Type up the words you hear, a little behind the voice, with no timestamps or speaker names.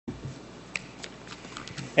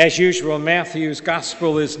As usual, Matthew's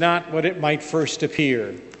gospel is not what it might first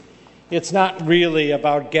appear. It's not really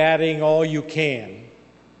about getting all you can.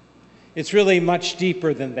 It's really much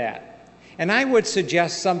deeper than that. And I would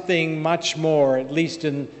suggest something much more, at least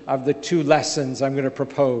of the two lessons I'm going to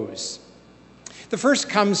propose. The first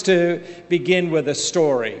comes to begin with a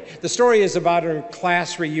story. The story is about a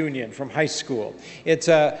class reunion from high school. It's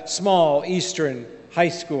a small Eastern high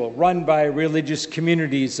school run by religious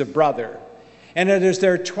communities of brother. And it is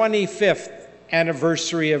their 25th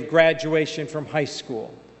anniversary of graduation from high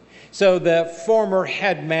school. So the former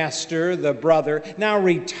headmaster, the brother, now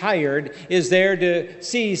retired, is there to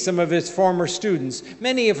see some of his former students,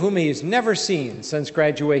 many of whom he has never seen since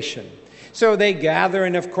graduation. So they gather,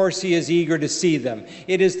 and of course he is eager to see them.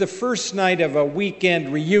 It is the first night of a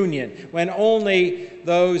weekend reunion when only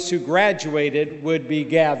those who graduated would be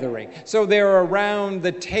gathering. So they're around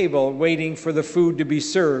the table waiting for the food to be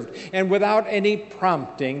served. And without any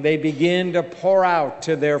prompting, they begin to pour out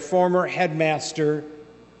to their former headmaster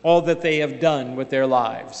all that they have done with their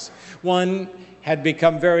lives. One had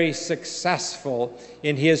become very successful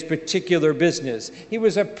in his particular business. He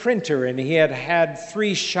was a printer, and he had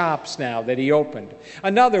 3 shops now that he opened.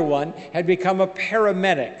 Another one had become a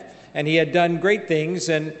paramedic, and he had done great things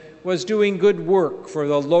and was doing good work for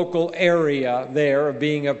the local area there of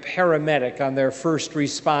being a paramedic on their first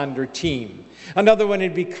responder team. Another one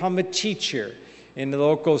had become a teacher in the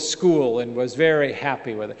local school and was very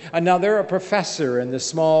happy with it. Another, a professor in the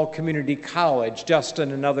small community college just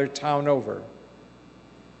in another town over.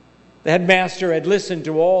 The headmaster had listened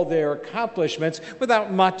to all their accomplishments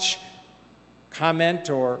without much comment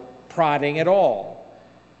or prodding at all.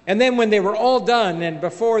 And then when they were all done and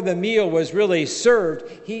before the meal was really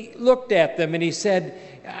served, he looked at them and he said,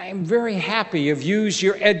 "I'm very happy you've used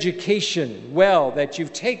your education well, that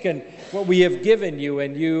you've taken what we have given you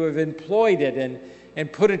and you have employed it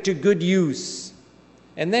and put it to good use."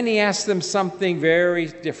 And then he asked them something very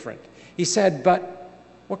different. He said, "But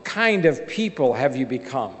what kind of people have you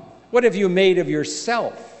become? What have you made of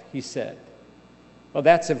yourself?" he said. Well,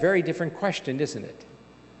 that's a very different question, isn't it?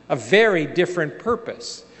 A very different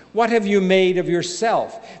purpose. What have you made of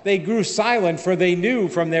yourself? They grew silent, for they knew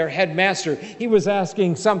from their headmaster he was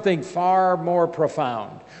asking something far more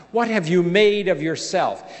profound. What have you made of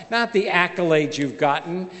yourself? Not the accolades you've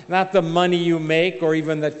gotten, not the money you make, or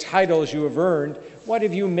even the titles you have earned. What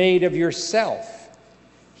have you made of yourself?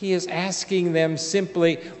 He is asking them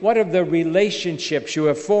simply, what of the relationships you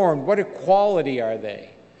have formed? What quality are they?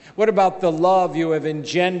 What about the love you have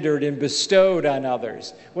engendered and bestowed on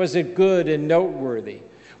others? Was it good and noteworthy?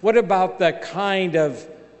 What about the kind of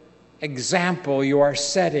example you are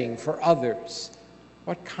setting for others?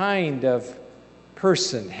 What kind of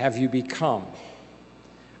person have you become?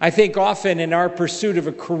 I think often in our pursuit of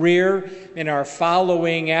a career, in our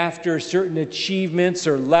following after certain achievements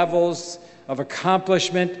or levels of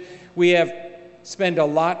accomplishment, we have spent a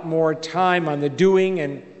lot more time on the doing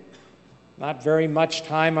and not very much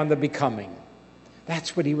time on the becoming.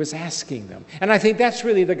 That's what he was asking them. And I think that's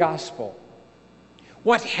really the gospel.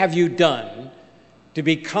 What have you done to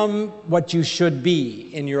become what you should be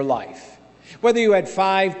in your life? Whether you had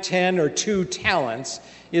 5, 10, or 2 talents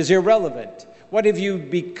is irrelevant. What have you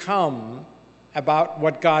become about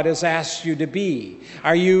what God has asked you to be?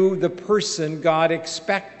 Are you the person God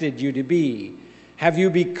expected you to be? Have you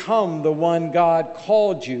become the one God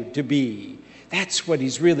called you to be? That's what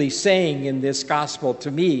he's really saying in this gospel to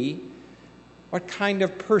me. What kind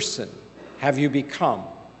of person have you become?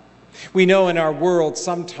 We know in our world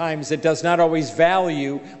sometimes it does not always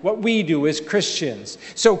value what we do as Christians.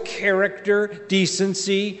 So character,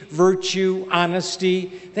 decency, virtue,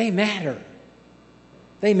 honesty, they matter.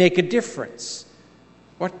 They make a difference.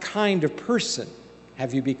 What kind of person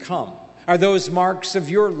have you become? Are those marks of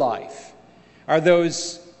your life? Are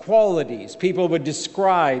those qualities people would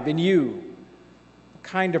describe in you? What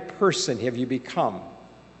kind of person have you become?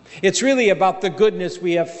 It's really about the goodness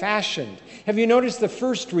we have fashioned. Have you noticed the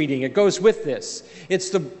first reading? It goes with this. It's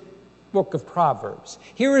the book of Proverbs.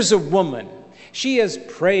 Here is a woman. She is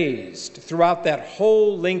praised throughout that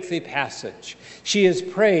whole lengthy passage. She is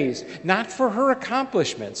praised not for her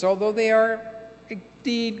accomplishments, although they are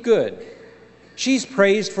indeed good. She's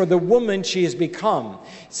praised for the woman she has become.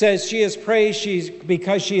 It says she is praised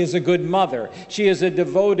because she is a good mother. She is a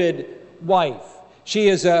devoted wife. She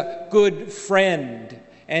is a good friend.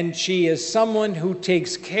 And she is someone who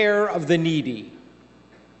takes care of the needy.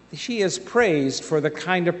 She is praised for the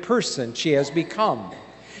kind of person she has become.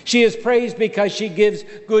 She is praised because she gives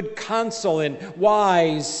good counsel and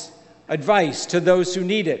wise advice to those who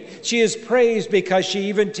need it. She is praised because she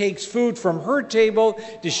even takes food from her table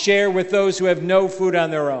to share with those who have no food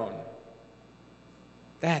on their own.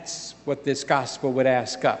 That's what this gospel would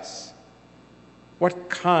ask us. What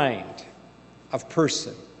kind of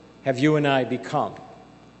person have you and I become?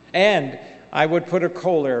 And I would put a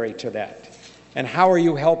corollary to that. And how are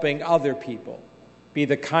you helping other people be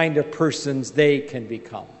the kind of persons they can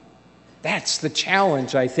become? That's the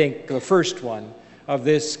challenge, I think, the first one of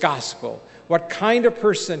this gospel. What kind of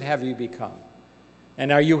person have you become?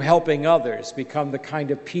 And are you helping others become the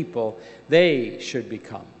kind of people they should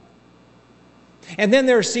become? And then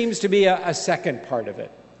there seems to be a second part of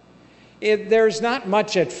it. There's not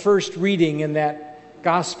much at first reading in that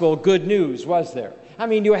gospel good news, was there? I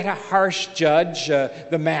mean, you had a harsh judge,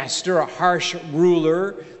 the master, a harsh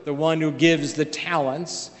ruler, the one who gives the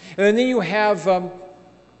talents. And then you have a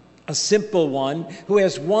simple one who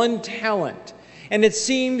has one talent. And it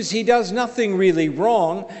seems he does nothing really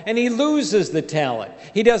wrong, and he loses the talent.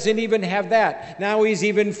 He doesn't even have that. Now he's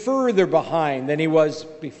even further behind than he was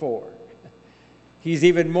before. He's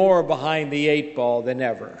even more behind the 8 ball than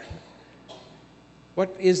ever.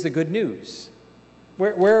 What is the good news?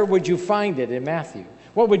 Where would you find it in Matthew?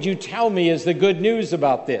 What would you tell me is the good news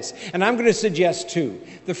about this? And I'm going to suggest 2.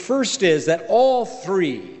 The first is that all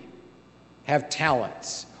 3 have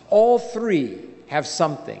talents. All 3 have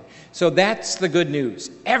something. So that's the good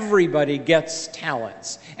news. Everybody gets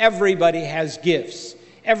talents. Everybody has gifts.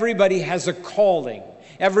 Everybody has a calling.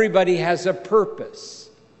 Everybody has a purpose.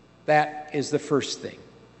 That is the first thing.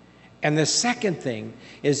 And the second thing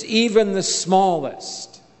is even the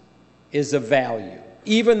smallest is of value.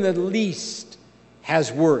 Even the least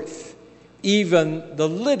has worth. Even the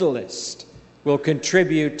littlest will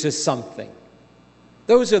contribute to something.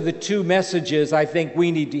 Those are the 2 messages I think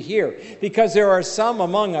we need to hear, because there are some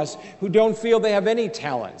among us who don't feel they have any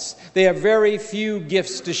talents. They have very few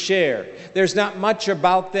gifts to share. There's not much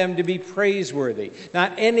about them to be praiseworthy,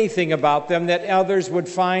 not anything about them that others would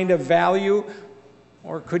find of value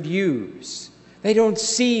or could use. They don't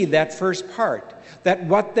see that first part, that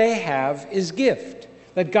what they have is gift,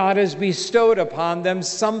 that God has bestowed upon them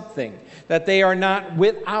something, that they are not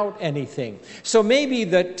without anything. So maybe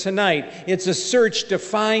that tonight it's a search to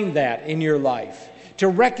find that in your life, to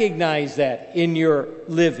recognize that in your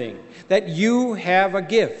living, that you have a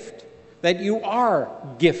gift, that you are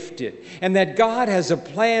gifted, and that God has a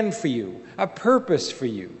plan for you, a purpose for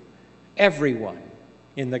you. Everyone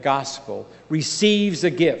in the gospel receives a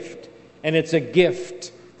gift, and it's a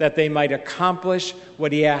gift that they might accomplish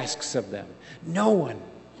what he asks of them. No one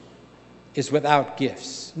is without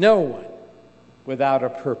gifts. No one without a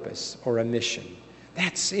purpose or a mission.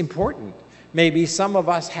 That's important. Maybe some of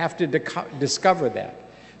us have to discover that.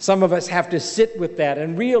 Some of us have to sit with that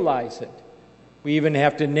and realize it. We even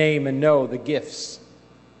have to name and know the gifts.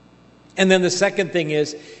 And then the second thing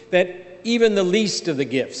is that even the least of the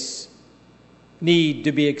gifts need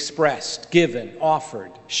to be expressed, given,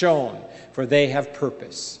 offered, shown, for they have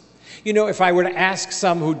purpose. You know, if I were to ask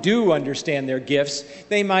some who do understand their gifts,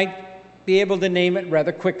 they might be able to name it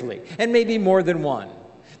rather quickly, and maybe more than one.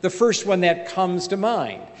 The first one that comes to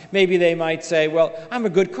mind, maybe they might say, well, I'm a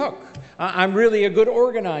good cook. I'm really a good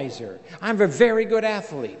organizer. I'm a very good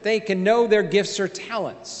athlete. They can know their gifts or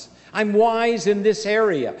talents. I'm wise in this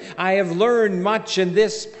area. I have learned much in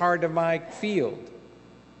this part of my field.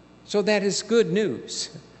 So that is good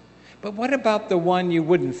news. But what about the one you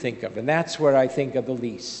wouldn't think of? And that's where I think of the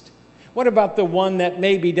least. What about the one that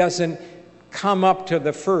maybe doesn't come up to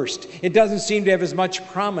the first? It doesn't seem to have as much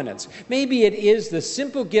prominence. Maybe it is the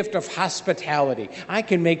simple gift of hospitality. I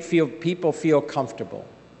can make people feel comfortable.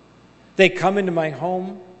 They come into my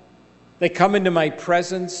home. They come into my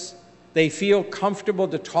presence. They feel comfortable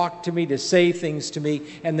to talk to me, to say things to me,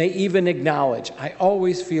 and they even acknowledge, I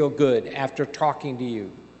always feel good after talking to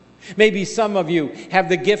you. Maybe some of you have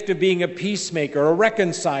the gift of being a peacemaker, a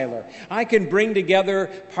reconciler. I can bring together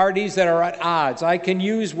parties that are at odds. I can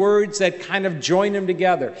use words that kind of join them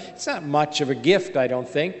together. It's not much of a gift, I don't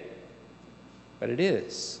think, but it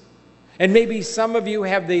is. And maybe some of you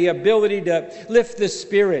have the ability to lift the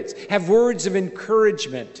spirits, have words of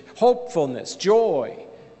encouragement, hopefulness, joy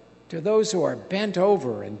to those who are bent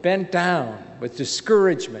over and bent down with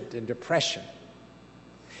discouragement and depression.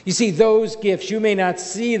 You see, those gifts, you may not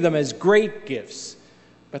see them as great gifts,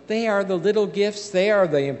 but they are the little gifts. They are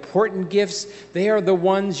the important gifts. They are the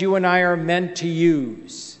ones you and I are meant to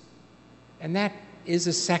use. And that is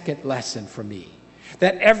a second lesson for me,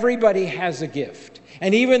 that everybody has a gift.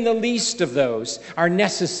 And even the least of those are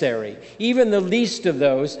necessary. Even the least of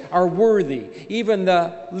those are worthy. Even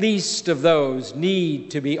the least of those need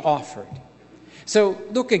to be offered. So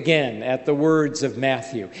look again at the words of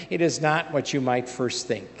Matthew. It is not what you might first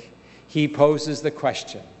think. He poses the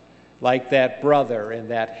question, like that brother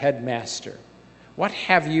and that headmaster, what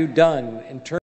have you done in terms